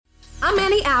I'm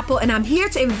Annie Apple, and I'm here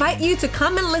to invite you to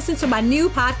come and listen to my new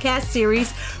podcast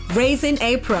series, Raising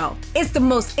a Pro. It's the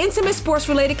most intimate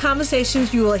sports-related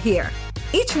conversations you will hear.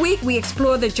 Each week, we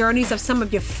explore the journeys of some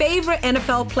of your favorite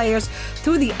NFL players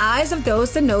through the eyes of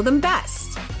those that know them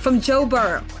best. From Joe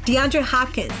Burrow, DeAndre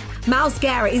Hopkins, Myles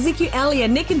Garrett, Ezekiel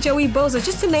Elliott, Nick and Joey Bosa,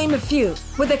 just to name a few.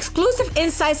 With exclusive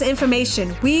insights and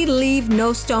information, we leave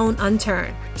no stone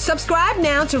unturned. Subscribe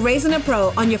now to Raising a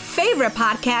Pro on your favorite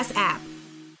podcast app.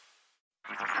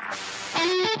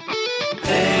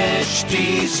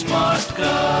 HD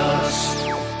Smartcast.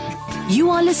 You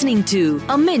are listening to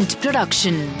a Mint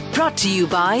production brought to you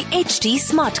by HD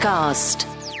Smartcast.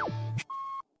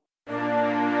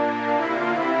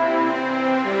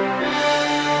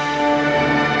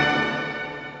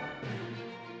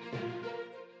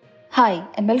 Hi,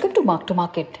 and welcome to Mark to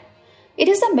Market. It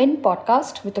is a Mint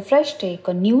podcast with a fresh take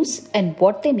on news and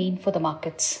what they mean for the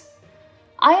markets.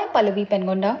 I am Pallavi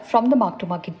Pengonda from the Mark to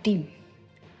Market team.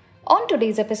 On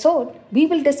today's episode, we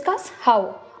will discuss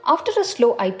how, after a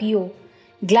slow IPO,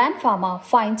 Gland Pharma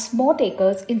finds more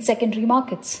takers in secondary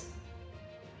markets.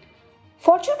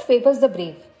 Fortune favors the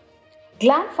brave.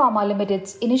 Gland Pharma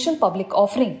Limited's initial public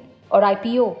offering, or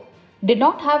IPO, did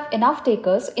not have enough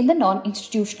takers in the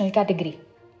non-institutional category.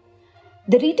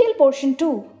 The retail portion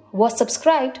too was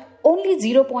subscribed only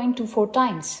 0.24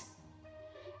 times.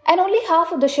 And only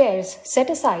half of the shares set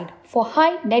aside for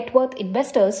high net worth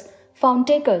investors found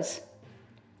takers.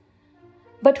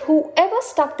 But whoever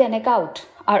stuck their neck out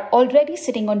are already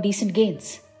sitting on decent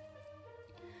gains.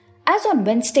 As on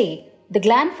Wednesday, the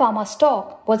Gland Pharma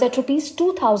stock was at Rs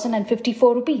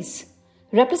 2,054 rupees,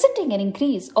 representing an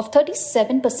increase of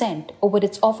 37% over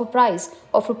its offer price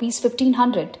of Rs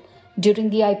 1,500 during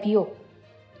the IPO.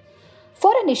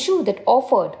 For an issue that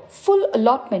offered full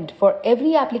allotment for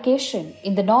every application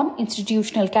in the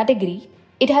non-institutional category,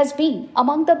 it has been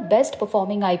among the best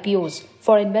performing IPOs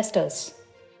for investors.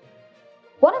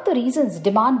 One of the reasons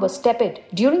demand was tepid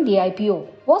during the IPO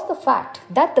was the fact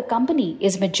that the company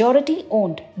is majority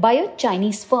owned by a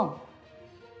Chinese firm.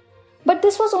 But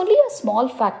this was only a small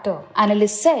factor,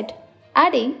 analysts said,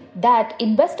 adding that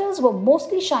investors were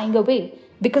mostly shying away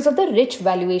because of the rich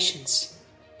valuations.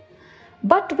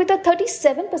 But with a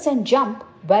 37% jump,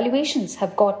 valuations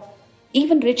have got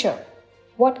even richer.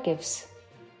 What gives?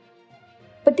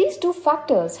 But these two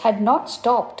factors had not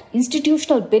stopped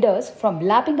institutional bidders from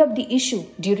lapping up the issue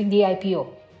during the IPO.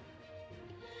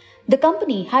 The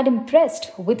company had impressed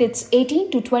with its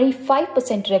 18 to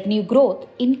 25% revenue growth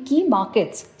in key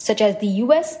markets such as the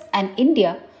US and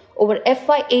India over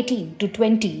FY 18 to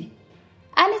 20,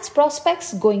 and its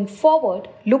prospects going forward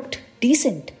looked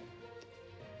decent.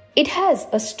 It has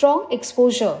a strong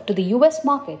exposure to the US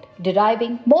market,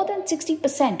 deriving more than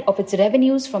 60% of its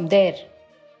revenues from there.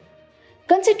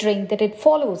 Considering that it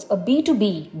follows a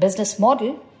B2B business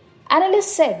model,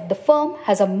 analysts said the firm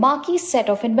has a marquee set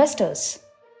of investors.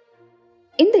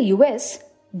 In the US,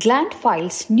 Gland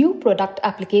files new product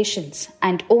applications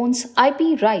and owns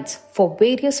IP rights for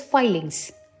various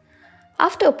filings.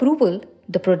 After approval,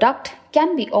 the product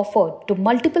can be offered to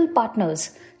multiple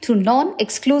partners through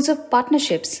non-exclusive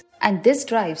partnerships, and this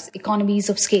drives economies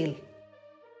of scale.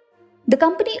 The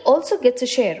company also gets a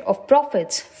share of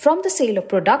profits from the sale of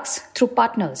products through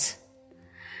partners.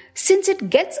 Since it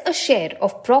gets a share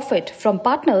of profit from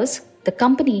partners, the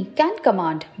company can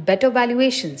command better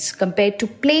valuations compared to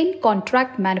plain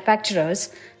contract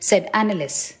manufacturers, said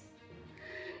analysts.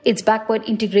 Its backward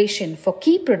integration for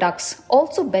key products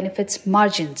also benefits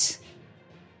margins.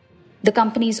 The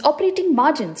company's operating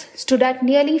margins stood at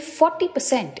nearly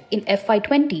 40% in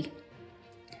FY20.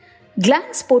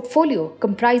 Gland's portfolio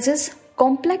comprises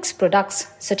complex products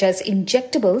such as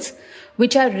injectables,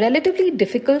 which are relatively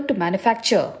difficult to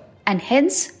manufacture and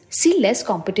hence see less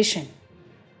competition.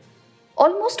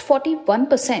 Almost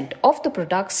 41% of the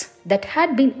products that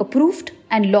had been approved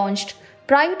and launched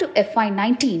prior to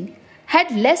FY19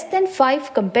 had less than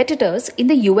 5 competitors in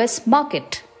the US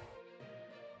market.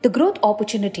 The growth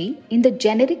opportunity in the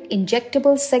generic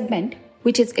injectable segment,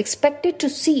 which is expected to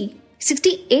see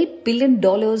 $68 billion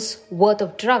worth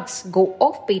of drugs go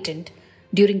off patent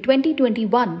during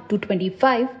 2021 to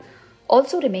 25,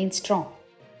 also remains strong.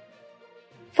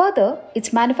 Further,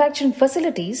 its manufacturing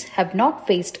facilities have not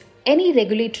faced any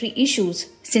regulatory issues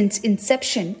since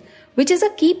inception, which is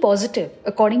a key positive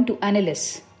according to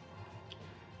analysts.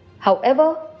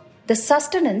 However, the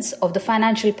sustenance of the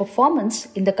financial performance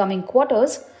in the coming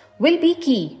quarters will be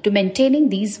key to maintaining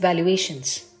these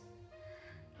valuations.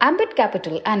 Ambit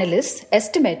Capital analysts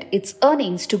estimate its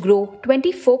earnings to grow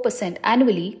 24%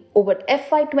 annually over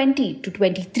FY20 to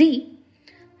 23,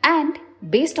 and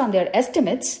based on their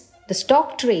estimates, the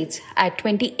stock trades at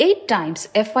 28 times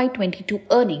FY22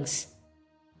 earnings.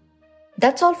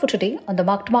 That's all for today on the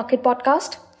Mark to Market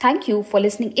podcast. Thank you for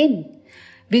listening in.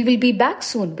 We will be back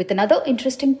soon with another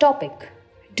interesting topic.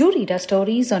 Do read our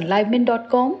stories on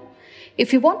livemint.com.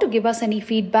 If you want to give us any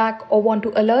feedback or want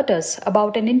to alert us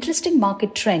about an interesting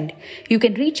market trend, you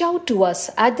can reach out to us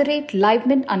at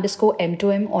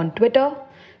 @livemint_M2M on Twitter.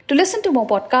 To listen to more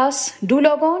podcasts, do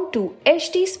log on to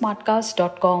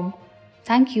htsmartcast.com.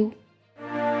 Thank you.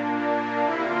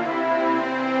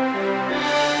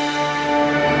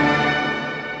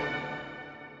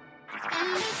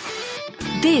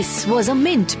 This was a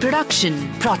Mint production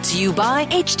brought to you by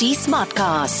HT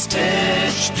Smartcast.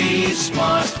 HT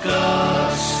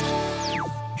Smartcast.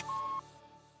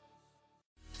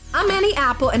 I'm Annie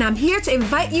Apple, and I'm here to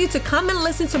invite you to come and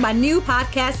listen to my new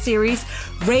podcast series,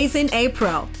 Raising a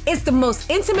Pro. It's the most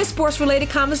intimate sports-related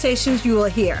conversations you will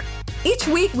hear. Each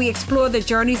week, we explore the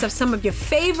journeys of some of your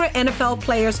favorite NFL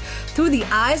players through the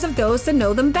eyes of those that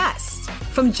know them best.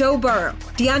 From Joe Burrow,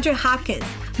 DeAndre Hopkins,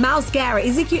 Myles Garrett,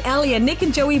 Ezekiel Elliott, Nick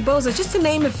and Joey Bosa, just to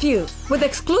name a few. With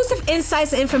exclusive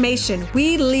insights and information,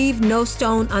 we leave no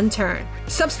stone unturned.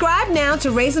 Subscribe now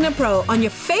to Raising a Pro on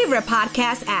your favorite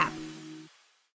podcast app.